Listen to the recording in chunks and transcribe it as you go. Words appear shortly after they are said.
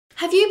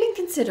Have you been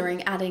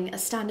considering adding a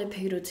standard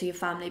poodle to your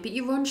family, but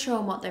you're unsure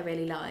on what they're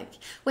really like?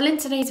 Well, in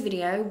today's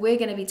video, we're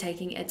going to be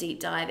taking a deep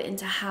dive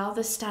into how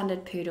the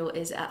standard poodle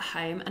is at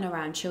home and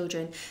around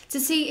children to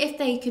see if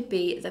they could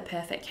be the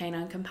perfect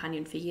canine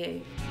companion for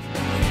you.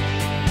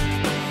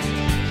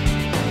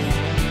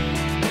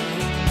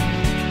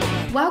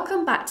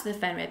 Welcome back to the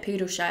Fenrir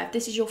Poodle Show. If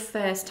this is your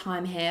first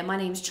time here, my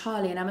name's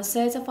Charlie and I'm a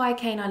certified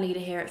canine leader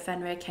here at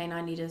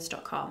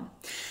FenrirCanineLeaders.com.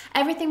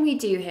 Everything we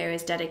do here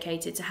is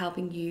dedicated to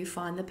helping you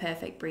find the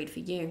perfect breed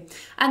for you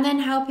and then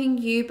helping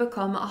you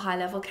become a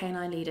high-level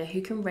canine leader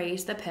who can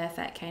raise the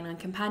perfect canine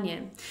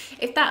companion.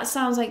 If that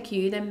sounds like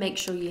you, then make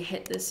sure you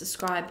hit the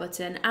subscribe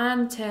button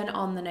and turn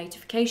on the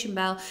notification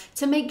bell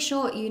to make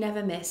sure you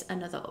never miss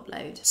another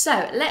upload.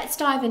 So let's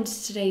dive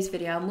into today's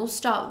video and we'll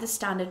start with the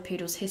standard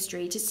poodle's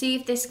history to see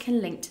if this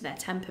can link to their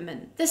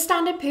temperament. The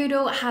standard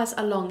poodle has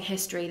a long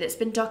history that's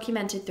been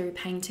documented through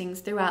paintings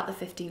throughout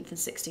the 15th and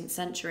 16th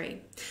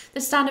century.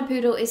 The standard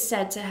poodle is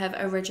said to have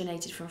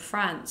originated from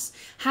France.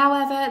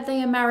 However,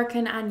 the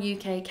American and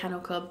UK Kennel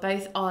Club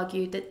both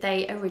argued that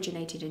they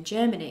originated in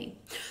Germany.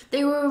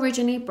 They were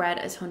originally bred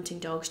as hunting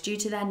dogs due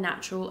to their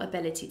natural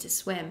ability to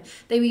swim.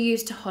 They were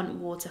used to hunt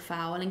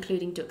waterfowl,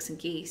 including ducks and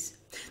geese.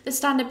 The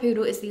standard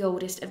poodle is the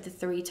oldest of the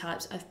three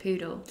types of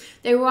poodle.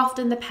 They were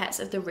often the pets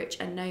of the rich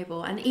and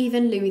noble, and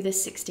even Louis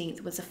XVI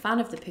was a fan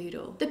of the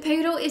poodle. The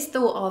poodle is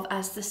thought of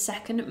as the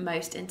second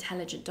most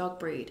intelligent dog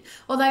breed.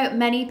 Although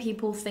many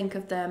people think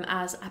of them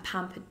as a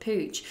pampered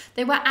pooch,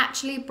 they were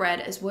actually bred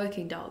as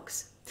working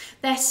dogs.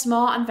 They're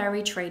smart and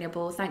very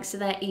trainable thanks to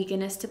their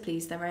eagerness to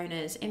please their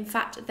owners. In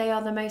fact, they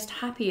are the most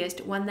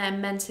happiest when they're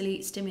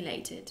mentally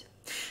stimulated.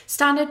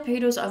 Standard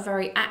poodles are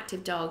very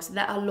active dogs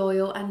that are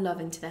loyal and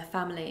loving to their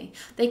family.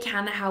 They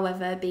can,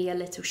 however, be a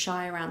little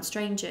shy around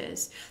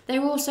strangers.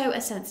 They're also a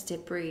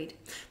sensitive breed.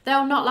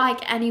 They'll not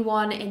like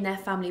anyone in their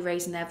family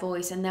raising their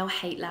voice, and they'll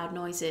hate loud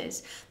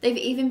noises. They've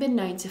even been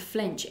known to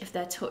flinch if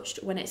they're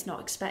touched when it's not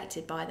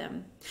expected by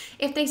them.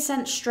 If they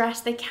sense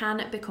stress, they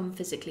can become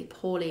physically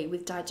poorly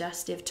with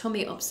digestive,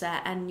 tummy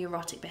upset and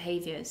neurotic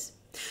behaviours.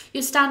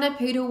 Your standard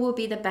poodle will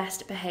be the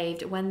best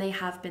behaved when they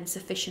have been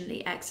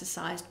sufficiently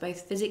exercised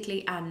both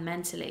physically and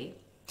mentally.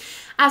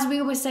 As we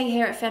always say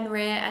here at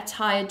Fenrir, a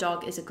tired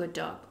dog is a good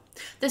dog.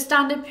 The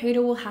standard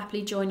poodle will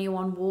happily join you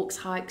on walks,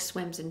 hikes,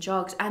 swims and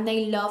jogs, and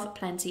they love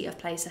plenty of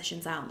play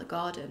sessions out in the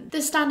garden.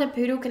 The standard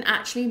poodle can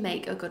actually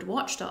make a good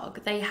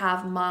watchdog. They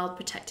have mild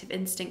protective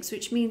instincts,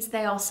 which means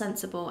they are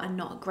sensible and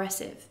not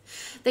aggressive.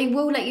 They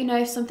will let you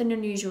know if something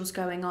unusual is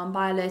going on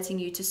by alerting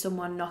you to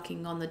someone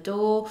knocking on the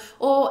door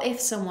or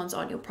if someone's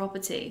on your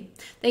property.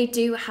 They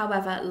do,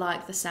 however,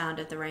 like the sound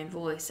of their own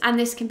voice, and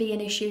this can be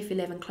an issue if you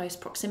live in close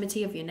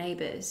proximity of your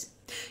neighbours.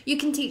 You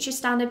can teach your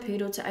standard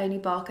poodle to only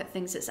bark at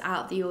things that's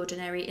out of the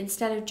ordinary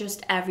instead of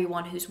just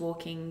everyone who's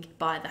walking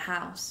by the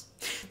house.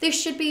 This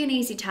should be an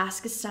easy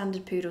task as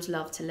standard poodles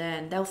love to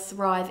learn. They'll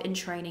thrive in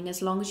training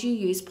as long as you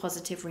use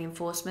positive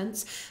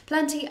reinforcements,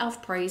 plenty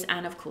of praise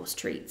and of course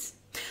treats.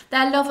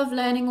 Their love of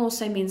learning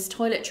also means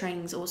toilet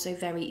training is also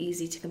very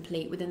easy to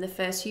complete within the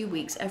first few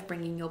weeks of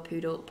bringing your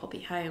poodle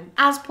puppy home.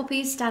 As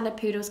puppies, standard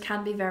poodles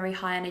can be very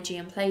high energy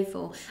and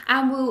playful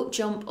and will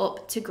jump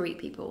up to greet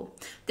people.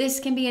 This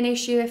can be an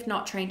issue if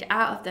not trained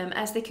out of them,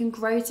 as they can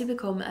grow to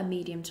become a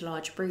medium to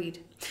large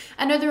breed.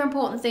 Another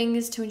important thing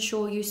is to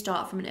ensure you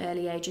start from an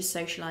early age is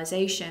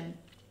socialisation.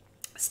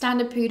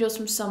 Standard poodles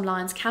from some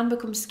lines can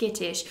become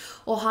skittish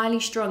or highly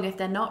strung if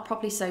they're not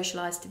properly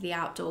socialised to the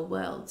outdoor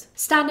world.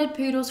 Standard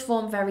poodles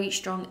form very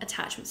strong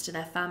attachments to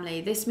their family.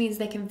 This means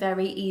they can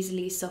very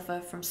easily suffer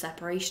from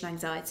separation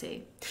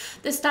anxiety.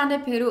 The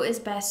standard poodle is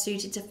best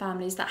suited to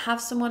families that have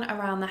someone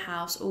around the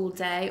house all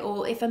day,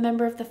 or if a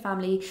member of the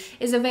family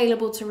is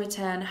available to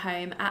return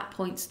home at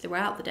points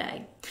throughout the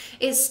day.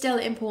 It's still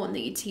important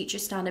that you teach your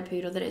standard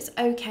poodle that it's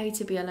okay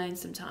to be alone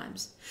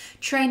sometimes.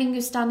 Training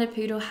your standard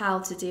poodle how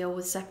to deal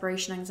with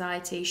separation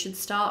anxiety should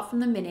start from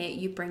the minute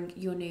you bring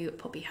your new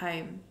puppy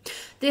home.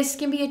 This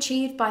can be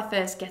achieved by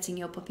first getting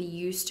your puppy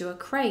used to a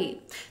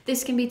crate.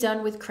 This can be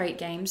done with crate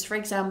games, for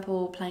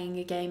example, playing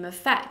a game of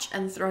fetch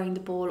and throwing the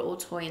ball or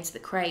toy into the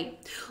crate.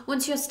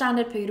 Once your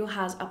standard poodle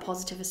has a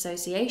positive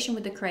association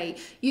with the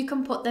crate, you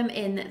can put them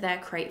in their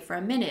crate for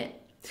a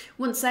minute.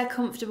 Once they're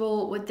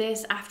comfortable with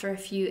this, after a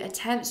few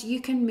attempts, you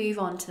can move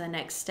on to the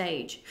next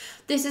stage.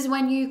 This is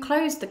when you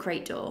close the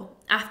crate door.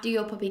 After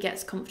your puppy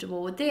gets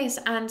comfortable with this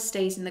and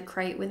stays in the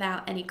crate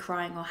without any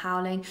crying or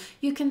howling,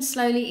 you can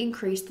slowly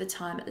increase the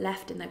time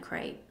left in the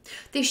crate.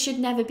 This should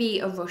never be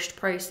a rushed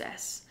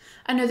process.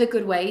 Another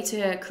good way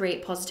to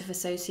create positive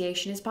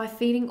association is by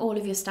feeding all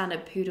of your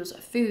standard poodles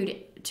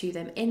food to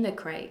them in the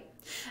crate.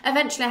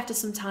 Eventually, after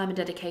some time and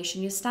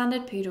dedication, your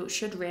standard poodle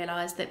should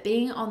realise that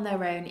being on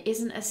their own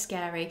isn't as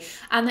scary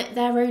and that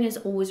their owners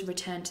always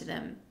return to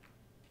them.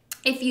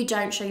 If you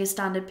don't show your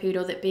standard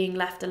poodle that being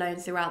left alone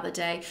throughout the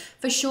day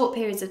for short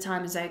periods of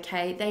time is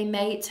okay, they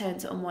may turn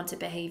to unwanted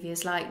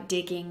behaviours like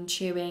digging,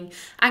 chewing,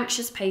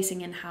 anxious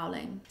pacing and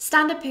howling.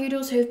 Standard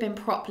poodles who have been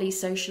properly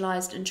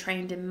socialised and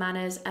trained in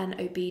manners and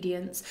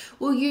obedience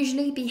will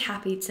usually be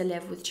happy to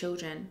live with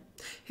children.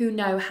 who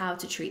know how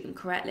to treat them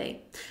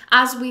correctly.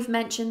 As we've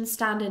mentioned,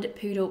 standard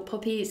poodle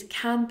puppies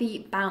can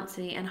be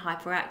bouncy and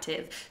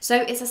hyperactive, so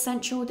it's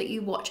essential that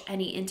you watch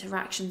any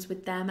interactions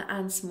with them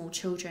and small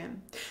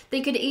children.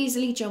 They could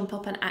easily jump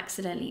up and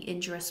accidentally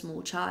injure a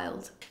small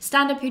child.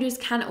 Standard poodles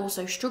can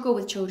also struggle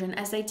with children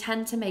as they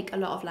tend to make a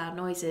lot of loud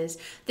noises.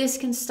 This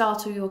can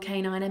startle your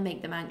canine and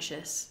make them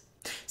anxious.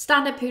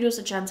 Standard poodles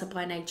are gentle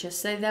by nature,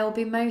 so they'll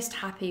be most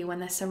happy when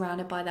they're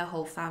surrounded by their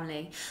whole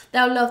family.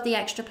 They'll love the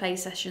extra play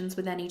sessions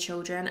with any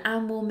children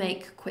and will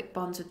make quick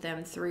bonds with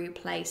them through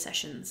play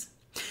sessions.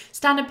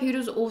 Standard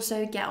poodles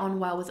also get on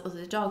well with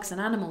other dogs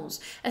and animals,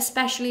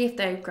 especially if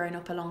they've grown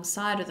up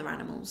alongside other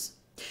animals.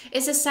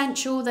 It's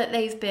essential that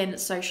they've been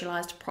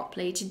socialised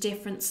properly to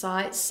different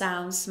sights,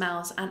 sounds,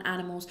 smells and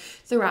animals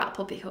throughout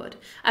puppyhood,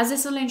 as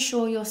this will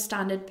ensure your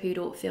standard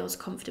poodle feels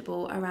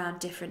comfortable around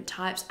different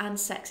types and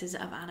sexes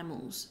of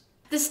animals.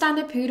 The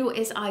standard poodle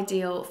is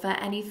ideal for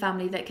any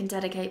family that can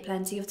dedicate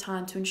plenty of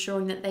time to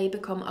ensuring that they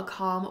become a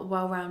calm,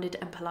 well-rounded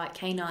and polite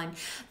canine.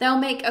 They'll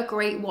make a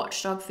great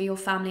watchdog for your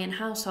family and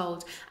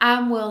household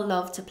and will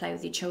love to play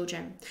with your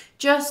children.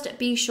 Just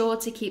be sure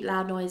to keep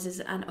loud noises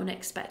and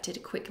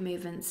unexpected quick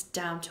movements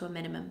down to a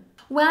minimum.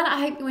 Well, I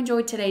hope you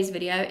enjoyed today's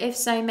video. If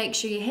so, make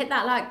sure you hit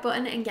that like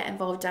button and get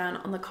involved down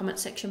on the comment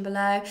section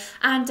below.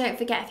 And don't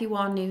forget, if you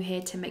are new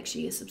here, to make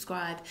sure you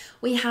subscribe.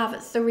 We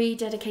have 3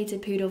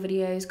 dedicated poodle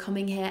videos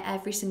coming here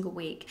every single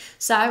week.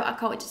 So I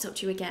can't wait to talk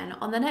to you again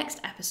on the next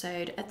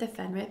episode of the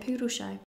Fenrir Poodle Show.